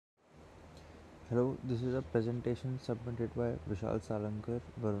Hello, this is a presentation submitted by Vishal Salankar,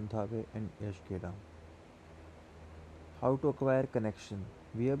 Varun Thave, and Yash Gera. How to acquire connection?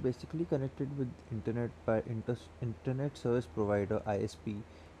 We are basically connected with internet by internet service provider (ISP),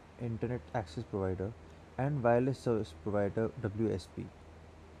 internet access provider, and wireless service provider (WSP).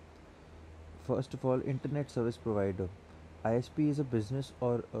 First of all, internet service provider. ISP is a business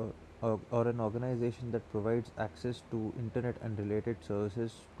or an organization that provides access to internet and related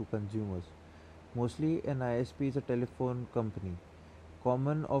services to consumers. Mostly, an ISP is a telephone company.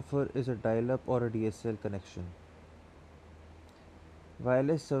 Common offer is a dial-up or a DSL connection.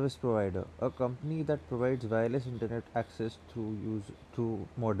 Wireless service provider, a company that provides wireless internet access through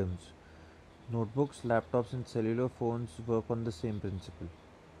modems. Notebooks, laptops, and cellular phones work on the same principle.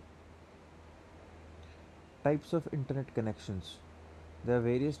 Types of internet connections. There are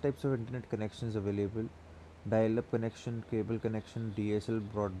various types of internet connections available: dial-up connection, cable connection, DSL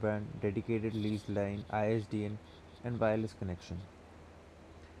broadband, dedicated leased line, ISDN, and wireless connection.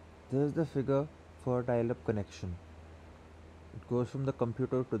 This is the figure for dial-up connection. It goes from the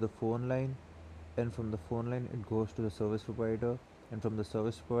computer to the phone line, and from the phone line it goes to the service provider, and from the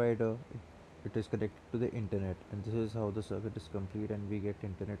service provider it is connected to the internet, and this is how the circuit is complete and we get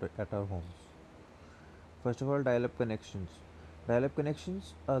internet at our homes. First of all, dial-up connections. Dial-up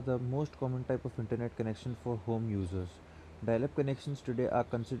connections are the most common type of internet connection for home users. Dial-up connections today are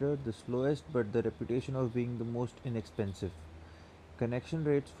considered the slowest but the reputation of being the most inexpensive. Connection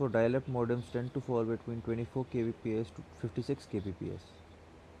rates for dial-up modems tend to fall between 24 kbps to 56 kbps.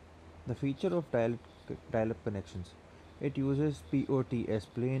 The feature of dial-up connections. It uses POTS,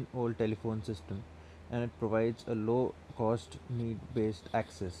 plain old telephone system, and it provides a low cost need-based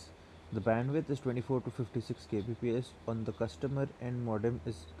access. The bandwidth is 24 to 56 kbps on the customer end modem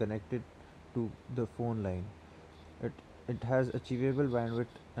is connected to the phone line. It, it has achievable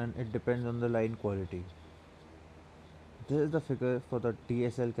bandwidth and it depends on the line quality. This is the figure for the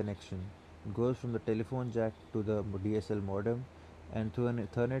DSL connection. It goes from the telephone jack to the DSL modem, and through an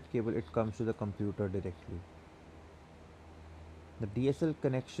Ethernet cable it comes to the computer directly. The DSL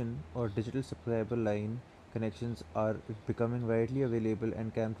connection or digital subscriber line connections are becoming widely available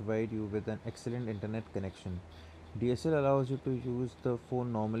and can provide you with an excellent internet connection. DSL allows you to use the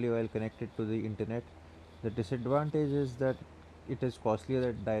phone normally while connected to the internet. The disadvantage is that it is costlier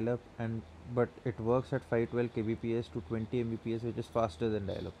than dial-up, and but it works at 512 kbps to 20 mbps, which is faster than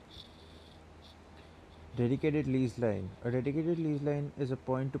dial-up. Dedicated lease line. A dedicated lease line is a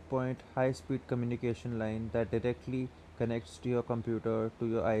point-to-point high-speed communication line that directly connects to your computer to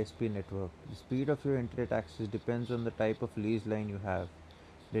your ISP network. The speed of your internet access depends on the type of lease line you have.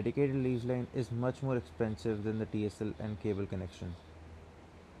 Dedicated lease line is much more expensive than the DSL and cable connection.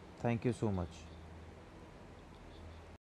 Thank you so much.